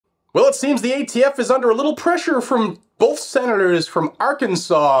Well, it seems the ATF is under a little pressure from both senators from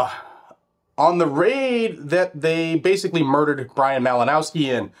Arkansas on the raid that they basically murdered Brian Malinowski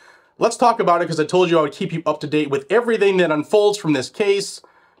in. Let's talk about it because I told you I would keep you up to date with everything that unfolds from this case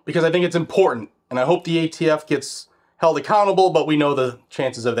because I think it's important. And I hope the ATF gets held accountable, but we know the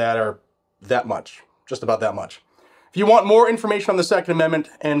chances of that are that much, just about that much. If you want more information on the Second Amendment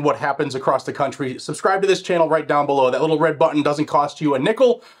and what happens across the country, subscribe to this channel right down below. That little red button doesn't cost you a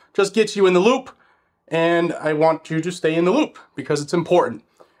nickel, just gets you in the loop. And I want you to stay in the loop because it's important.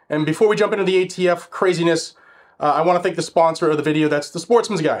 And before we jump into the ATF craziness, I want to thank the sponsor of the video. That's the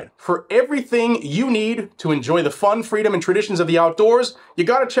Sportsman's Guide. For everything you need to enjoy the fun, freedom, and traditions of the outdoors, you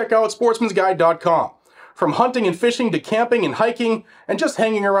got to check out sportsmansguide.com. From hunting and fishing to camping and hiking and just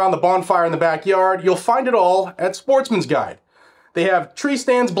hanging around the bonfire in the backyard, you'll find it all at Sportsman's Guide. They have tree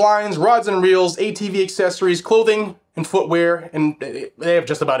stands, blinds, rods and reels, ATV accessories, clothing and footwear, and they have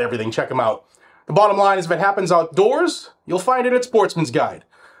just about everything. Check them out. The bottom line is if it happens outdoors, you'll find it at Sportsman's Guide.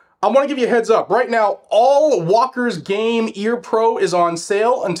 I want to give you a heads up. Right now, all Walker's Game Ear Pro is on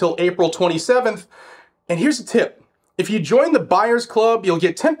sale until April 27th. And here's a tip. If you join the Buyers Club, you'll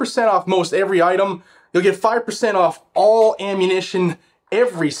get 10% off most every item. You'll get 5% off all ammunition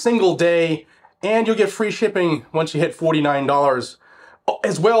every single day. And you'll get free shipping once you hit $49.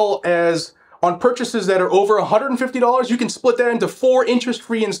 As well as on purchases that are over $150, you can split that into 4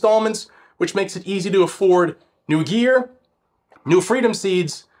 interest-free installments, which makes it easy to afford new gear, new Freedom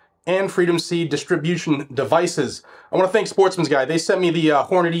Seeds, and Freedom Seed distribution devices. I want to thank Sportsman's Guide. They sent me the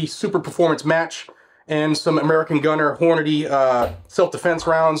Hornady Super Performance Match and some American Gunner Hornady self-defense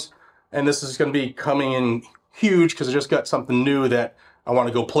rounds. And this is going to be coming in huge because I just got something new that I want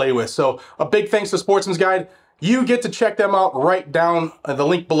to go play with. So a big thanks to Sportsman's Guide. You get to check them out right down the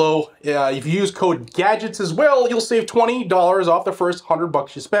link below. If you use code GADGETS as well, you'll save $20 off the first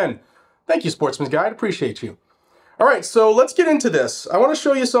 $100 you spend. Thank you, Sportsman's Guide. Appreciate you. All right, so let's get into this. I want to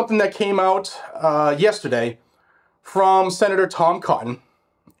show you something that came out yesterday from Senator Tom Cotton,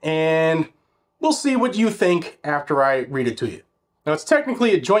 and we'll see what you think after I read it to you. Now, it's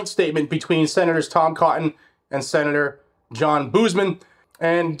technically a joint statement between Senators Tom Cotton and Senator John Boozman,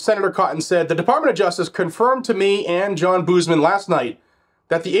 and Senator Cotton said, "The Department of Justice confirmed to me and John Boozman last night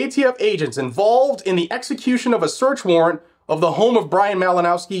that the ATF agents involved in the execution of a search warrant of the home of Brian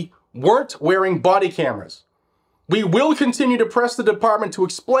Malinowski weren't wearing body cameras. We will continue to press the department to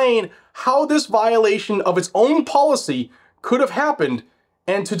explain how this violation of its own policy could have happened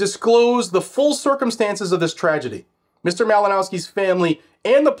and to disclose the full circumstances of this tragedy. Mr. Malinowski's family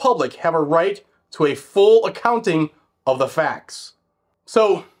and the public have a right to a full accounting of the facts."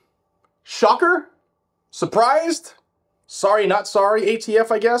 So, shocker? Surprised? Sorry, not sorry,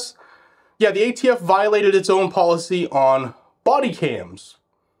 ATF, I guess? Yeah, the ATF violated its own policy on body cams.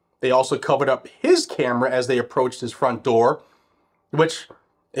 They also covered up his camera as they approached his front door, which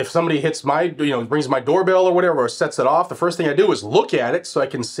if somebody hits my, rings my doorbell or whatever, or sets it off, the first thing I do is look at it so I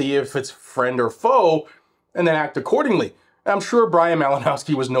can see if it's friend or foe and then act accordingly. And I'm sure Brian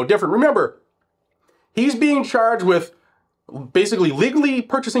Malinowski was no different. Remember, he's being charged with basically legally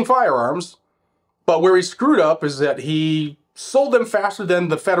purchasing firearms, but where he screwed up is that he sold them faster than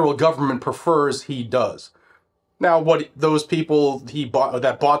the federal government prefers he does. Now, what those people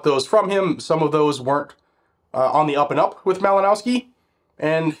that bought those from him, some of those weren't on the up and up with Malinowski,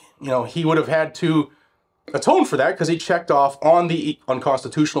 and he would have had to atone for that because he checked off on the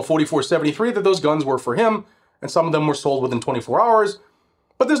unconstitutional 4473 that those guns were for him, and some of them were sold within 24 hours.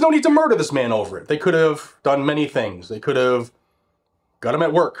 But there's no need to murder this man over it. They could have done many things. They could have got him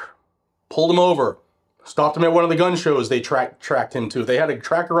at work, pulled him over, stopped him at one of the gun shows they tracked him to. They had a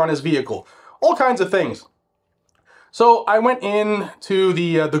tracker on his vehicle, all kinds of things. So I went into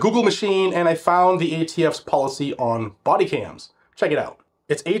the Google machine and I found the ATF's policy on body cams. Check it out.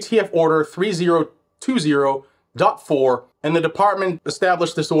 It's ATF Order 3020.4, and the department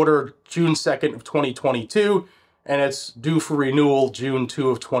established this order June 2nd of 2022, and it's due for renewal June 2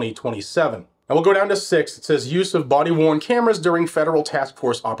 of 2027. Now we'll go down to 6. It says use of body-worn cameras during federal task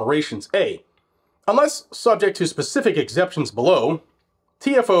force operations. A, unless subject to specific exceptions below,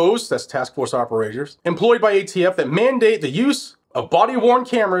 TFOs, that's task force operators, employed by ATF that mandate the use of body-worn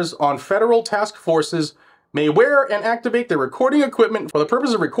cameras on federal task forces may wear and activate their recording equipment for the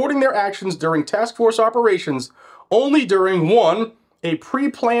purpose of recording their actions during task force operations only during 1, a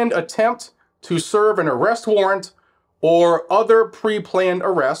pre-planned attempt to serve an arrest warrant or other pre-planned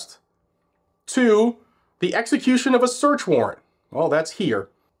arrest, 2, the execution of a search warrant. Well, that's here.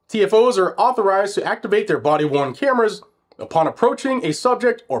 TFOs are authorized to activate their body-worn cameras upon approaching a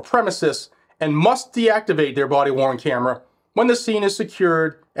subject or premises and must deactivate their body-worn camera when the scene is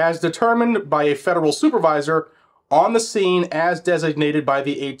secured as determined by a federal supervisor on the scene as designated by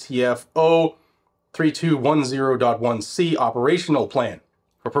the ATF 03210.1c operational plan.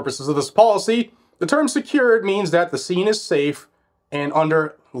 For purposes of this policy, the term secured means that the scene is safe and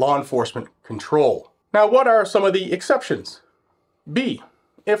under law enforcement control. Now, what are some of the exceptions? B,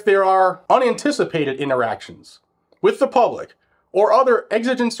 if there are unanticipated interactions with the public or other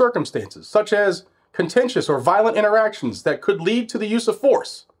exigent circumstances, such as contentious or violent interactions that could lead to the use of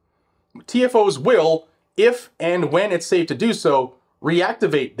force, TFOs will, if and when it's safe to do so,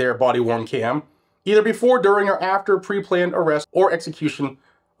 reactivate their body-worn cam, either before, during, or after pre-planned arrest or execution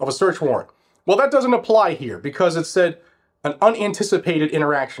of a search warrant. Well, that doesn't apply here because it said an unanticipated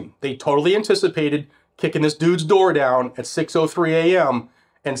interaction. They totally anticipated kicking this dude's door down at 6:03 a.m.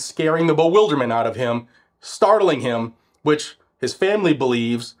 and scaring the bewilderment out of him, startling him, which his family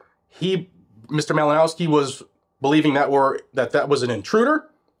believes Mr. Malinowski was believing that was an intruder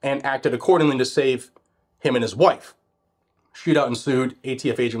and acted accordingly to save him and his wife. Shootout ensued.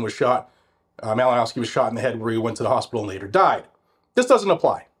 ATF agent was shot. Malinowski was shot in the head where he went to the hospital and later died. This doesn't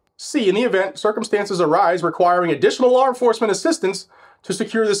apply. C, in the event circumstances arise requiring additional law enforcement assistance to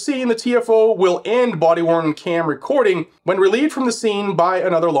secure the scene, the TFO will end body-worn cam recording when relieved from the scene by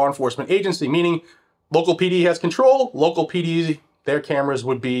another law enforcement agency, meaning local PD has control, local PD, their cameras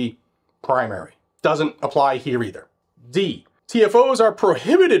would be primary. Doesn't apply here either. D, TFOs are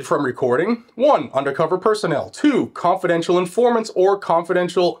prohibited from recording 1. Undercover personnel, 2. Confidential informants or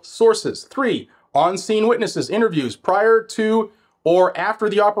confidential sources, 3. On-scene witnesses, interviews prior to or after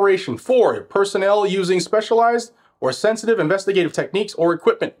the operation, 4. Personnel using specialized or sensitive investigative techniques or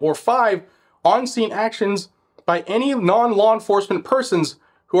equipment, or 5. On-scene actions by any non-law enforcement persons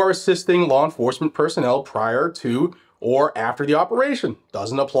who are assisting law enforcement personnel prior to or after the operation.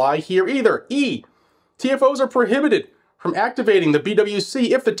 Doesn't apply here either. E, TFOs are prohibited from activating the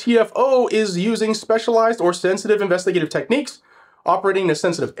BWC if the TFO is using specialized or sensitive investigative techniques, operating in a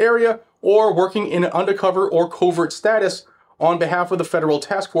sensitive area, or working in an undercover or covert status on behalf of the Federal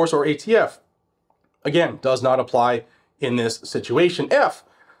Task Force or ATF. Again, does not apply in this situation. F,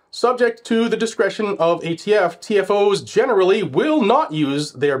 subject to the discretion of ATF, TFOs generally will not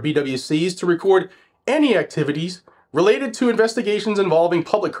use their BWCs to record any activities related to investigations involving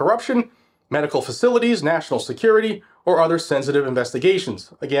public corruption, medical facilities, national security, or other sensitive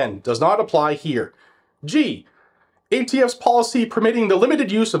investigations. Again, does not apply here. G, ATF's policy permitting the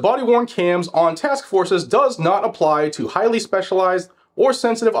limited use of body-worn cams on task forces does not apply to highly specialized or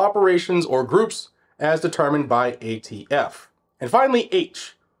sensitive operations or groups as determined by ATF. And finally,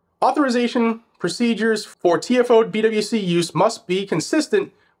 H, authorization procedures for TFO BWC use must be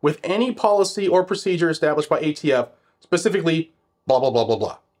consistent with any policy or procedure established by ATF, specifically blah, blah, blah, blah,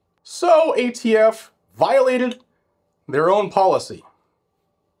 blah. So ATF violated their own policy.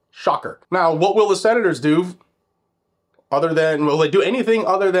 Shocker. Now, what will the senators do will they do anything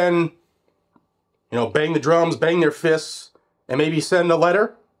other than, bang the drums, bang their fists, and maybe send a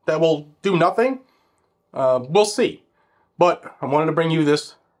letter that will do nothing? We'll see. But I wanted to bring you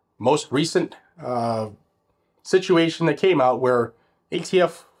this most recent situation that came out where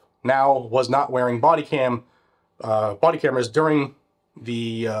ATF now was not wearing body cameras during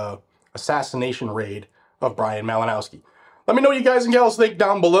the assassination raid of Brian Malinowski. Let me know what you guys and gals think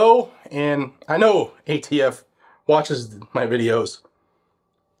down below, and I know ATF watches my videos.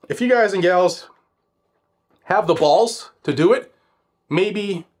 If you guys and gals have the balls to do it,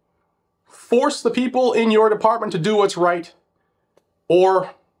 maybe force the people in your department to do what's right,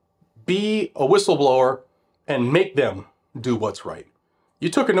 or be a whistleblower and make them do what's right. You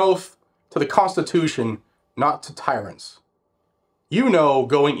took an oath to the Constitution, not to tyrants. You know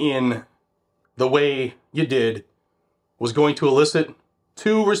going in the way you did was going to elicit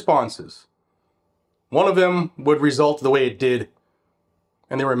 2 responses. One of them would result the way it did,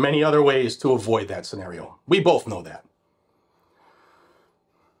 and there were many other ways to avoid that scenario. We both know that.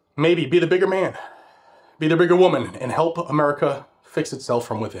 Maybe be the bigger man, be the bigger woman, and help America fix itself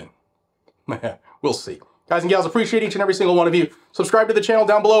from within. We'll see. Guys and gals, appreciate each and every single one of you. Subscribe to the channel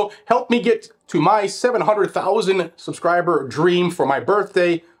down below. Help me get to my 700,000 subscriber dream for my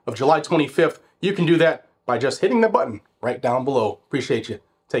birthday of July 25th. You can do that by just hitting the button right down below. Appreciate you.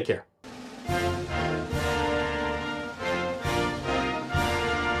 Take care.